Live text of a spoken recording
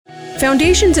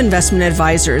Foundations Investment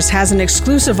Advisors has an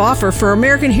exclusive offer for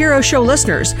American Hero Show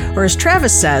listeners, or as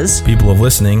Travis says, people of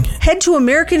listening, head to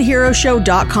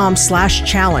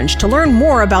AmericanHeroShow.com/challenge to learn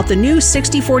more about the new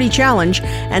 60/40 challenge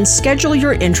and schedule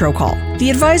your intro call.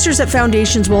 The advisors at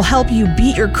Foundations will help you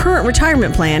beat your current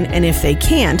retirement plan, and if they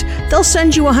can't, they'll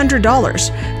send you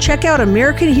 $100. Check out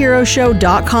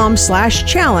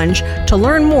AmericanHeroShow.com/challenge to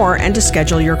learn more and to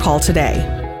schedule your call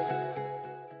today.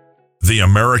 The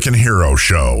American Hero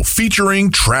Show,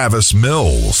 featuring Travis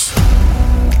Mills.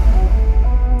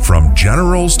 From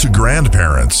generals to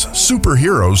grandparents,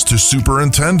 superheroes to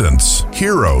superintendents,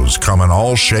 heroes come in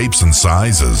all shapes and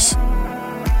sizes.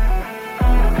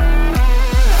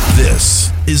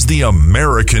 This is the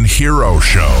American Hero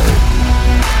Show.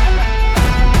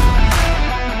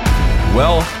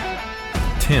 Well,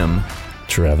 Tim.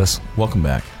 Travis. Welcome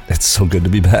back. It's so good to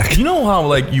be back. You know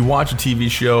how you watch a TV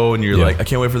show and you're like, I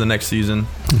can't wait for the next season,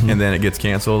 and then it gets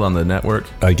canceled on the network?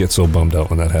 I get so bummed out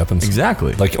when that happens.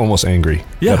 Exactly. Almost angry.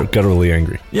 Yeah. Gutturally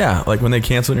angry. Yeah, when they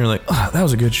cancel and you're like, oh, that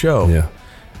was a good show. Yeah.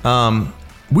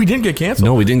 We didn't get canceled.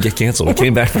 No, we didn't get canceled. We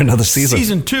came back for another season.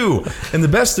 Season 2. And the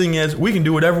best thing is we can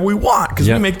do whatever we want because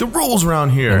we make the rules around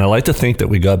here. And I like to think that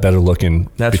we got better looking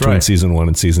between season 1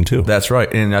 and season 2. That's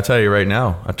right. And I'll tell you right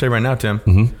now,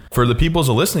 Tim, for the people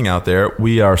listening out there,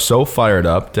 we are so fired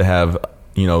up to have,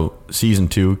 season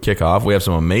 2 kick off. We have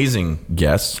some amazing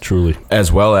guests. Truly.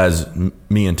 As well as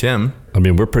me and Tim. I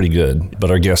mean, we're pretty good, but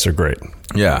our guests are great.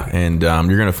 Yeah, and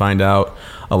you're going to find out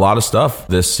a lot of stuff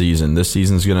this season. This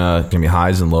season's going to be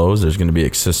highs and lows. There's going to be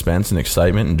suspense and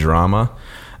excitement and drama.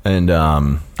 And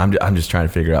I'm just trying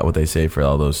to figure out what they say for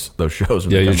all those shows.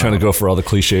 Yeah, you're trying to go for all the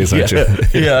cliches, aren't you?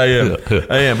 Yeah, I am.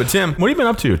 I am. But Tim, what have you been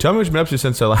up to? Tell me what you've been up to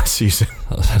since our last season.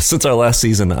 Since our last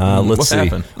season, let's see.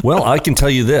 Happened? Well, I can tell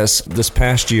you this. This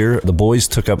past year, the boys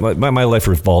took up, my life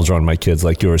revolves around my kids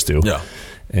like yours do. Yeah.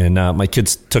 And my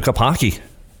kids took up hockey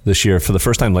this year for the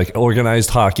first time, organized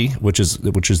hockey, which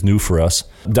is new for us.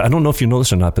 I don't know if you know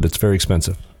this or not, but it's very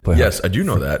expensive. Yes, hockey. I do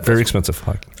know that. Very expensive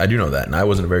hockey. I do know that, and I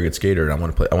wasn't a very good skater, and I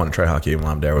want to try hockey. And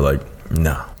Mom and Dad were like,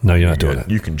 "No, you're not doing it.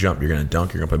 You can jump, you're going to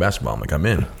dunk, you're going to play basketball." I'm like, "I'm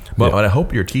in." But what I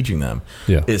hope you're teaching them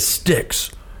is sticks,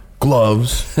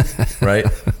 gloves, right?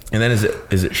 And then is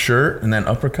it shirt and then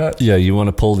uppercut? Yeah, you want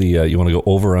to pull you want to go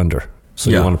over under.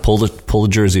 So you want to pull the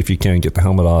jersey if you can, get the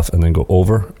helmet off, and then go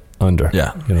over. Under.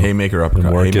 Yeah. Haymaker,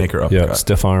 uppercut. Haymaker, uppercut. Yeah,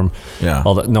 stiff arm. Yeah.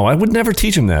 All that. No, I would never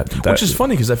teach him that. Which is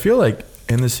funny because I feel like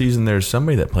in this season there's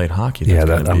somebody that played hockey.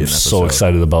 I'm so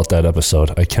excited about that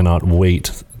episode. I cannot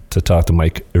wait to talk to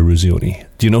Mike Eruzioni.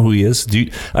 Do you know who he is?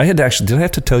 Did I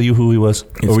have to tell you who he was?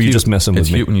 Or were you just messing with me?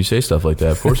 It's cute when you say stuff like that.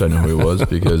 Of course I know who he was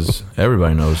because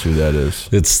everybody knows who that is.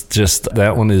 It's just,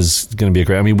 that one is going to be a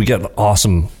great, I mean, we got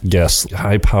awesome guests,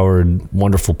 high-powered,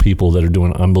 wonderful people that are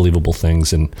doing unbelievable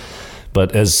things.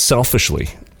 But as selfishly,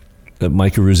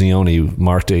 Mike Eruzioni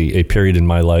marked a period in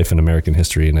my life in American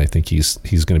history, and I think he's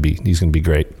going to be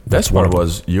great. Best part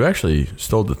was you actually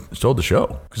stole the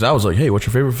show because I was like, "Hey, what's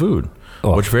your favorite food?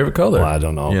 What's your favorite color?" Well, I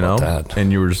don't know about that.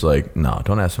 And you were just like, "No,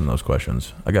 don't ask him those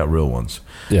questions. I got real ones."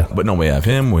 Yeah. But no, we have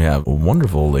him. We have a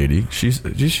wonderful lady.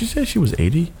 Did she say she was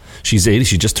 80? She's 80.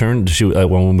 She just turned.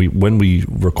 When we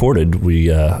recorded,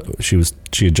 she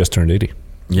had just turned 80.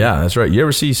 Yeah, that's right. You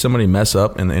ever see somebody mess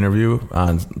up in the interview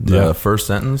on the first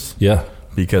sentence? Yeah.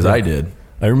 Because I did.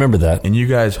 I remember that. And you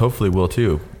guys hopefully will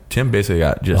too. Tim basically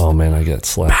got just... Oh, man, I got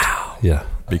slapped. Pow! Yeah.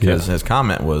 Because his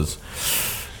comment was,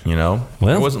 well,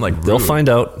 it wasn't like rude. They'll find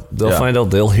out.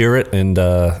 They'll hear it, and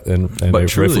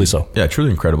rightfully so. Yeah,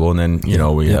 truly incredible. And then,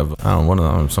 we have,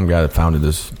 some guy that founded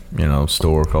this,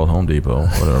 store called Home Depot,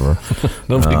 whatever.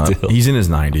 No big deal. He's in his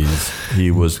 90s.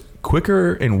 He was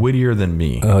quicker and wittier than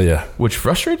me. Oh, yeah. Which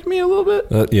frustrated me a little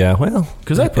bit. Yeah, well.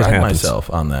 Because I pride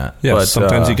myself on that. Yeah, but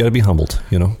sometimes you got to be humbled,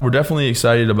 We're definitely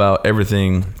excited about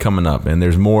everything coming up. And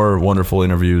there's more wonderful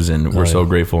interviews, and we're so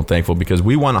grateful and thankful because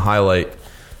we want to highlight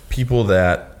people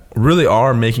that really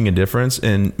are making a difference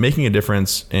in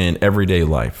everyday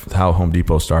life. How Home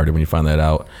Depot started, when you find that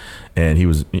out. And he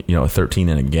was, 13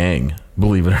 in a gang,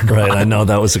 believe it or not. Right, I know.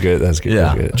 That's good.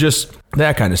 Yeah, just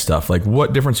that kind of stuff. Like,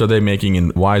 what difference are they making,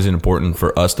 and why is it important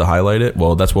for us to highlight it?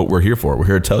 Well, that's what we're here for. We're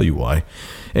here to tell you why.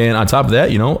 And on top of that,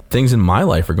 things in my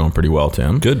life are going pretty well,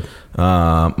 Tim. Good.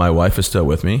 My wife is still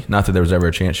with me. Not that there was ever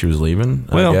a chance she was leaving,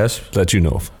 I guess. That you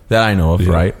know of. That I know of,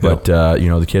 right? Yeah. But,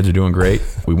 the kids are doing great.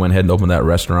 We went ahead and opened that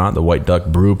restaurant, the White Duck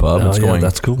Brew Pub. It's going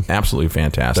that's cool. Absolutely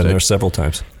fantastic. Been there several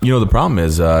times. The problem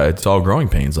is it's all growing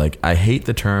pains. Like, I hate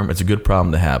the term, it's a good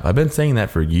problem to have. I've been saying that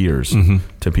for years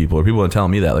to people, or people are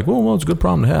telling me that. Like, well, it's a good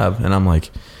problem to have. And I'm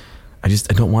like, I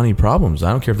don't want any problems. I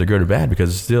don't care if they're good or bad,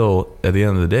 because it's still, at the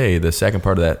end of the day, the second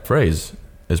part of that phrase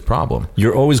problem.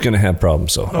 You're always going to have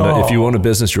problems, though. If you own a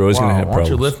business, you're always going to have problems. Why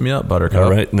don't you lift me up, Buttercup? All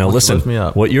right. Now, listen, lift me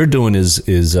up. What you're doing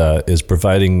is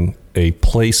providing a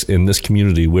place in this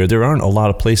community where there aren't a lot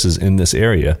of places in this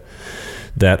area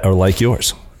that are like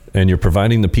yours. And you're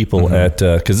providing the people at,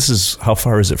 because this is, how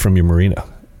far is it from your marina?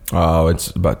 Oh, it's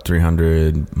about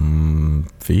 300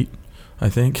 feet, I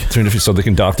think. 300 feet, so they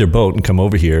can dock their boat and come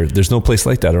over here. There's no place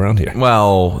like that around here.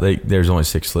 Well, there's only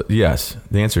 6. Yes,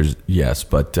 the answer is yes,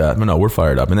 but no, we're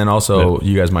fired up. And then also,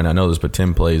 you guys might not know this, but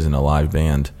Tim plays in a live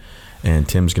band, and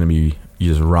Tim's going to be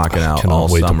just rocking out all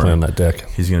summer. Cannot wait to play on that deck.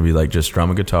 He's going to be like just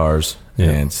strumming guitars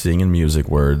and singing music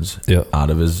words out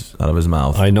of his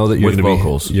mouth. I know that you're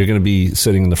going to be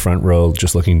sitting in the front row,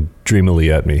 just looking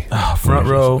dreamily at me. Front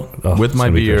row with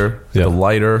my beer, the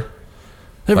lighter.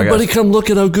 Everybody come look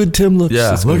at how good Tim looks.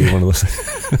 Yeah, look at one of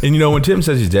those. And when Tim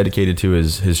says he's dedicated to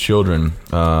his children,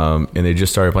 and they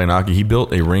just started playing hockey, he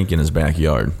built a rink in his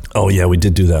backyard. Oh yeah, we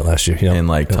did do that last year. Yeah, and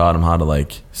taught him how to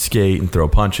skate and throw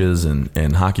punches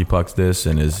and hockey pucks.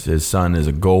 And his son is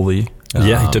a goalie.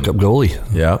 He took up goalie.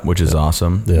 Yeah, which is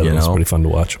awesome. Yeah, it was pretty fun to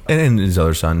watch. And his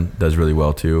other son does really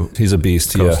well too. He's a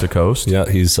beast. Coast to coast. Yeah,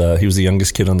 he was the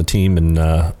youngest kid on the team and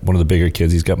one of the bigger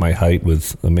kids. He's got my height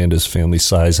with Amanda's family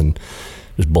size and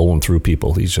just bowling through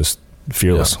people. He's just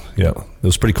fearless. Yeah. It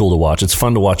was pretty cool to watch. It's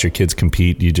fun to watch your kids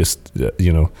compete. You just,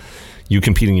 you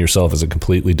competing yourself is a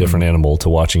completely different animal to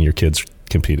watching your kids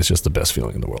compete. It's just the best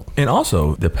feeling in the world. And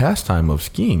also the pastime of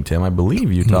skiing, Tim. I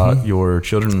believe you taught your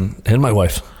children and my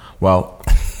wife. Well,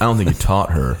 I don't think you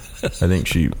taught her. I think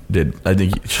she did. I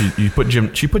think she put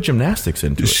gymnastics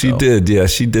into it. She did. Yeah,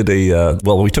 she did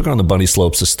we took her on the bunny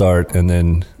slopes to start, and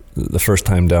then the first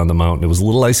time down the mountain, it was a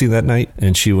little icy that night,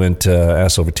 and she went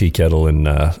ass over tea kettle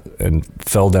and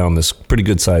fell down this pretty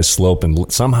good sized slope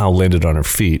and somehow landed on her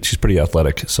feet. She's pretty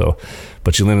athletic,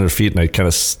 but she landed on her feet, and I kind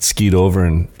of skied over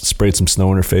and sprayed some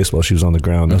snow in her face while she was on the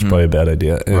ground. That's probably a bad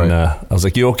idea. And I was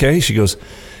like, "You okay?" She goes,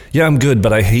 "Yeah, I'm good,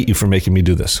 but I hate you for making me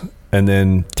do this." And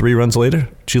then 3 runs later,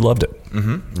 she loved it.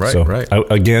 Right, so right.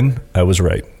 I was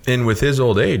right. And with his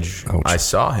old age, I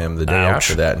saw him the day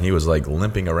after that, and he was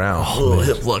limping around.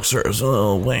 Hip flexors.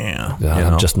 Oh, wow.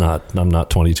 Yeah, I'm not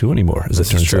 22 anymore, as it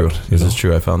turns out. This is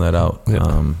true. I found that out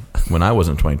when I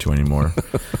wasn't 22 anymore.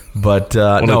 But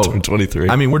no, 23.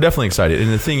 I mean, we're definitely excited.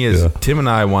 And the thing is, Tim and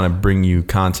I want to bring you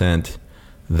content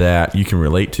that you can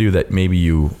relate to, that maybe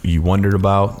you wondered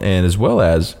about, and as well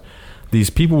as these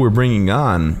people we're bringing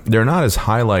on, they're not as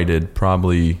highlighted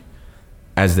probably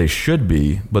as they should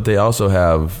be, but they also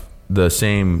have the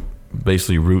same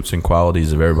basically roots and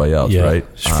qualities of everybody else, right?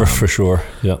 For sure.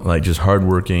 Yeah. Like just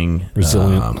hardworking,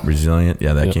 resilient.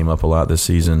 Yeah, that came up a lot this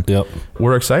season. Yep.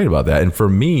 We're excited about that. And for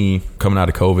me, coming out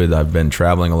of COVID, I've been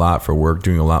traveling a lot for work,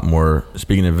 doing a lot more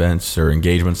speaking events or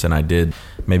engagements than I did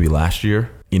maybe last year.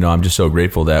 I'm just so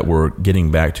grateful that we're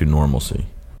getting back to normalcy.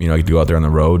 I get to go out there on the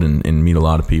road and meet a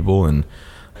lot of people, and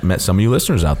met some of you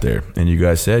listeners out there. And you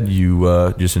guys said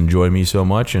you just enjoy me so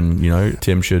much, and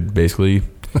Tim should basically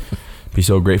be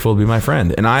so grateful to be my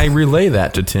friend. And I relay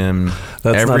that to Tim.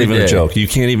 That's not even a joke. You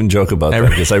can't even joke about that,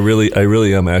 because I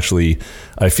really am actually.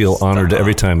 I feel honored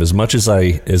every time. As much as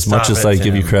I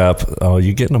give you crap,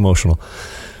 you're getting emotional.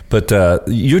 But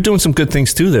you're doing some good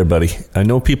things too there, buddy. I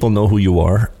know people know who you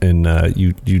are, and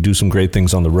you do some great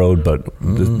things on the road, but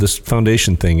this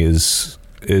foundation thing is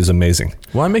amazing.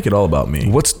 Well, I make it all about me.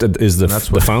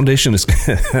 The foundation is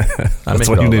that's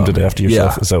what you named it after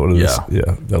yourself. Is that what it is?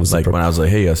 Yeah. That was when I was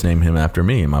like, hey, let's name him after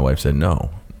me, and my wife said no.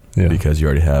 Yeah. Because you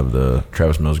already have the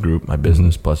Travis Mills Group, my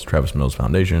business, plus Travis Mills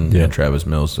Foundation, and Travis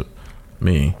Mills,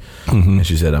 me. And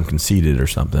she said I'm conceited or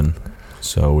something.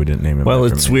 So we didn't name him. Well,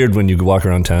 it's weird when you walk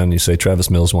around town and you say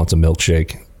Travis Mills wants a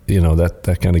milkshake.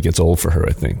 That kind of gets old for her,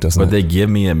 I think, doesn't it? But they give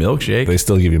me a milkshake. They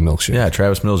still give you a milkshake. Yeah,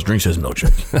 Travis Mills drinks his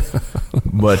milkshake.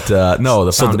 But no,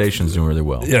 the foundation's doing really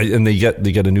well. Yeah, and they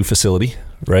get a new facility,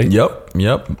 right?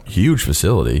 Yep. Huge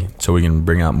facility, so we can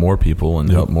bring out more people and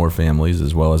help more families,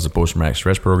 as well as the post-traumatic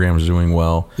stress program is doing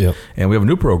well. Yep. And we have a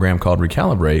new program called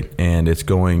Recalibrate, and it's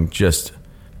going just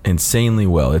insanely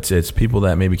well. It's people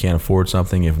that maybe can't afford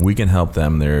something. If we can help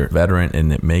them, they're veteran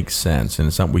and it makes sense, and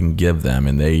it's something we can give them,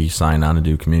 and they sign on to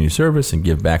do community service and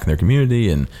give back in their community,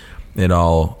 and it's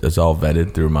all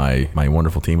vetted through my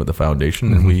wonderful team at the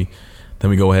foundation. And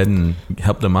we go ahead and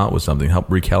help them out with something, help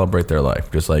recalibrate their life.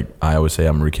 Just like I always say,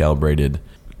 I'm a recalibrated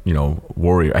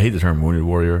warrior. I hate the term wounded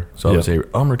warrior, so I would say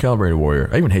I'm a recalibrated warrior.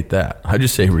 I even hate that. I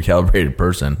just say recalibrated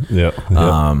person.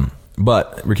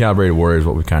 But recalibrated warrior is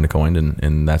what we kind of coined,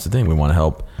 and that's the thing. We want to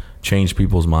help change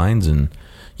people's minds. And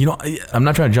I'm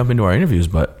not trying to jump into our interviews,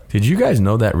 but did you guys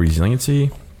know that resiliency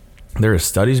there are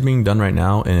studies being done right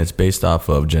now, and it's based off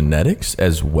of genetics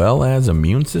as well as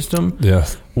immune system. Yeah.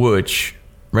 Which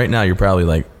right now you're probably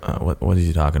like, what is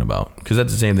he talking about? Because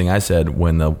that's the same thing I said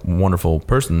when the wonderful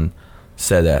person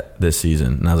said that this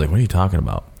season. And I was like, what are you talking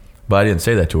about? But I didn't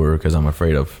say that to her because I'm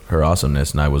afraid of her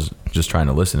awesomeness, and I was just trying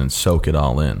to listen and soak it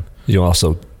all in. You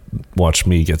also watched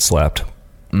me get slapped.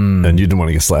 And you didn't want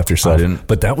to get slapped yourself. I didn't.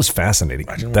 But that was fascinating.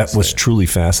 That was truly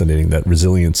fascinating. That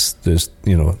resilience.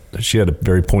 She had a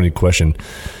very pointed question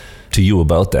to you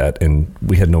about that, and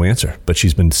we had no answer. But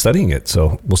she's been studying it,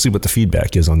 so we'll see what the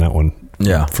feedback is on that one.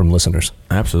 Yeah, from listeners.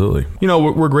 Absolutely.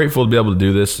 We're grateful to be able to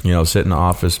do this. Sit in an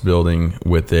office building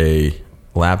with a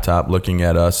laptop, looking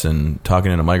at us and talking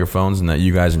into microphones, and that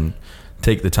you guys can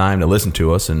take the time to listen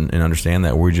to us and understand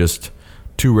that we're just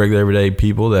two regular everyday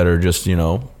people that are just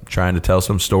trying to tell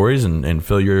some stories and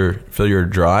fill your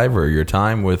drive or your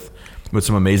time with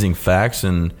some amazing facts,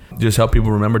 and just help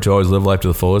people remember to always live life to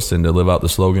the fullest and to live out the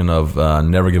slogan of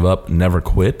never give up, never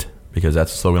quit, because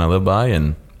that's the slogan I live by.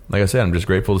 And like I said, I'm just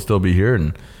grateful to still be here,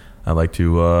 and I'd like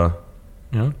to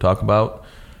talk about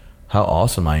how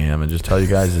awesome I am and just tell you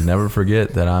guys to never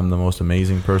forget that I'm the most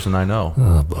amazing person I know.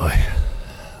 Oh boy.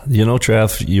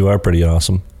 Trav, you are pretty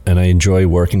awesome, and I enjoy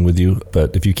working with you,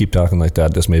 but if you keep talking like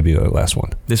that, this may be our last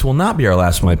one. This will not be our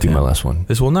last one. Might be my last one.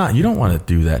 This will not. You don't want to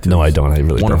do that to No, I don't. I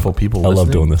really wonderful don't. people I love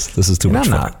listening. doing this. This is too much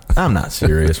fun. I'm not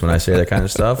serious when I say that kind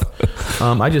of stuff.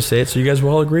 I just say it so you guys will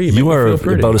all agree. You are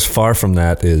about as far from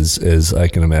that as I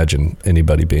can imagine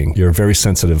anybody being. You're a very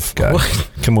sensitive guy. What?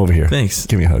 Come over here. Thanks.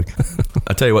 Give me a hug.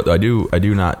 I'll tell you what, though, I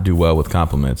do not do well with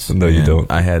compliments. No, you don't.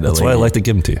 That's why I like to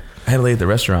give them to you. I had a lady at the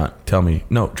restaurant tell me,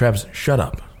 no, Travis, shut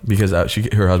up. Because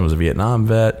her husband was a Vietnam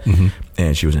vet,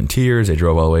 and she was in tears. They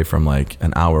drove all the way from like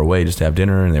an hour away just to have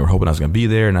dinner, and they were hoping I was going to be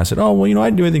there. And I said, oh, well, I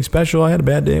didn't do anything special. I had a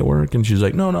bad day at work. And she's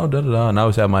like, no, da-da-da. And I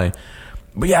always have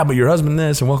but your husband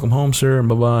this, and welcome home, sir, and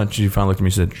blah-blah. And she finally looked at me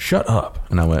and said, shut up.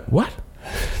 And I went, what?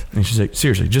 And she's like,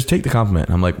 seriously, just take the compliment.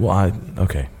 And I'm like, well,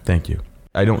 okay, thank you.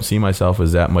 I don't see myself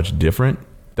as that much different.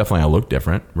 Definitely I look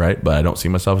different, right? But I don't see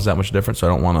myself as that much different, so I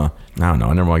don't want to, I don't know,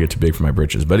 I never want to get too big for my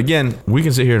britches. But again, we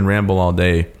can sit here and ramble all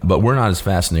day, but we're not as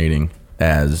fascinating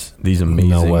as these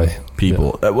amazing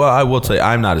people. Yeah. Well, I will say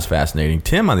I'm not as fascinating.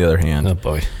 Tim, on the other hand, oh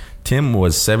boy, Tim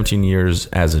was 17 years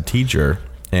as a teacher,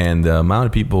 and the amount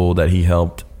of people that he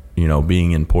helped,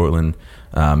 being in Portland,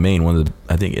 Maine,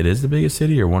 I think it is the biggest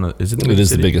city, or is it the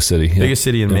biggest city? The biggest city. Yeah. Biggest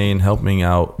city in Maine, helping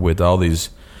out with all these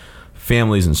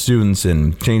families and students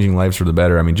and changing lives for the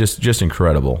better. I mean, just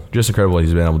incredible. Just incredible what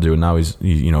he's been able to do. And now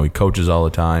he coaches all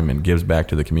the time and gives back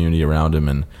to the community around him.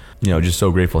 And, just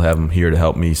so grateful to have him here to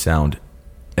help me sound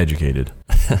educated.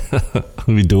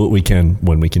 We do what we can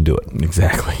when we can do it.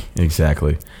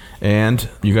 Exactly. And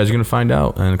you guys are going to find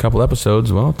out in a couple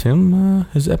episodes, well, Tim,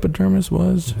 his epidermis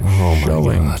was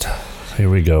showing. My God. Here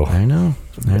we go. I know.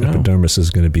 Epidermis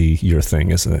is going to be your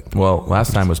thing, isn't it? Well,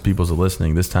 last time was people's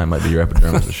listening. This time might be your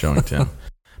epidermis is showing, Tim.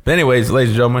 But anyways,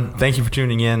 ladies and gentlemen, thank you for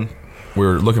tuning in.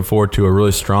 We're looking forward to a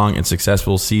really strong and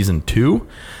successful season 2.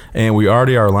 And we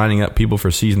already are lining up people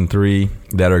for season 3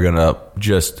 that are going to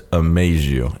just amaze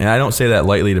you. And I don't say that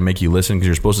lightly to make you listen because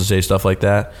you're supposed to say stuff like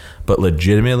that. But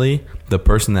legitimately, the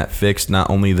person that fixed not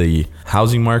only the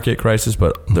housing market crisis,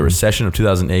 but the recession of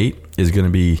 2008 is going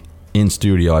to be in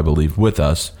studio, I believe, with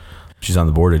us. She's on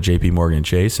the board at JP Morgan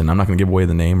Chase, and I'm not going to give away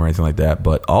the name or anything like that.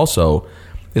 But also,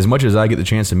 as much as I get the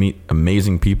chance to meet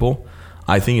amazing people,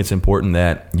 I think it's important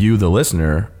that you, the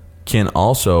listener, can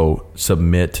also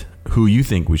submit who you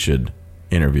think we should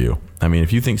interview. I mean,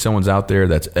 if you think someone's out there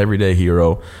that's everyday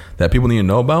hero that people need to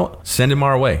know about, send him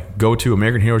our way. Go to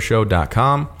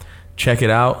AmericanHeroShow.com. Check it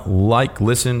out. Like,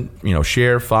 listen,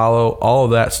 share, follow, all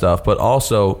of that stuff. But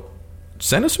also,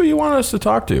 send us who you want us to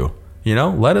talk to.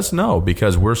 Let us know,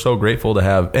 because we're so grateful to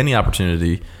have any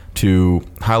opportunity to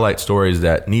highlight stories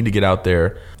that need to get out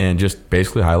there and just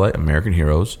basically highlight American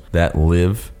heroes that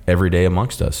live every day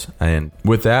amongst us. And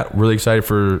with that, really excited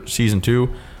for season 2.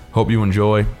 Hope you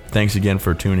enjoy. Thanks again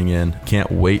for tuning in.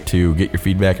 Can't wait to get your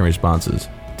feedback and responses.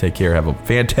 Take care. Have a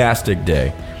fantastic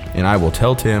day. And I will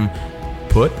tell Tim,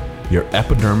 put your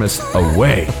epidermis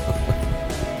away.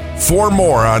 For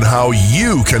more on how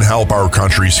you can help our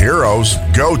country's heroes,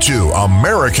 go to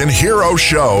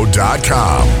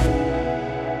AmericanHeroShow.com.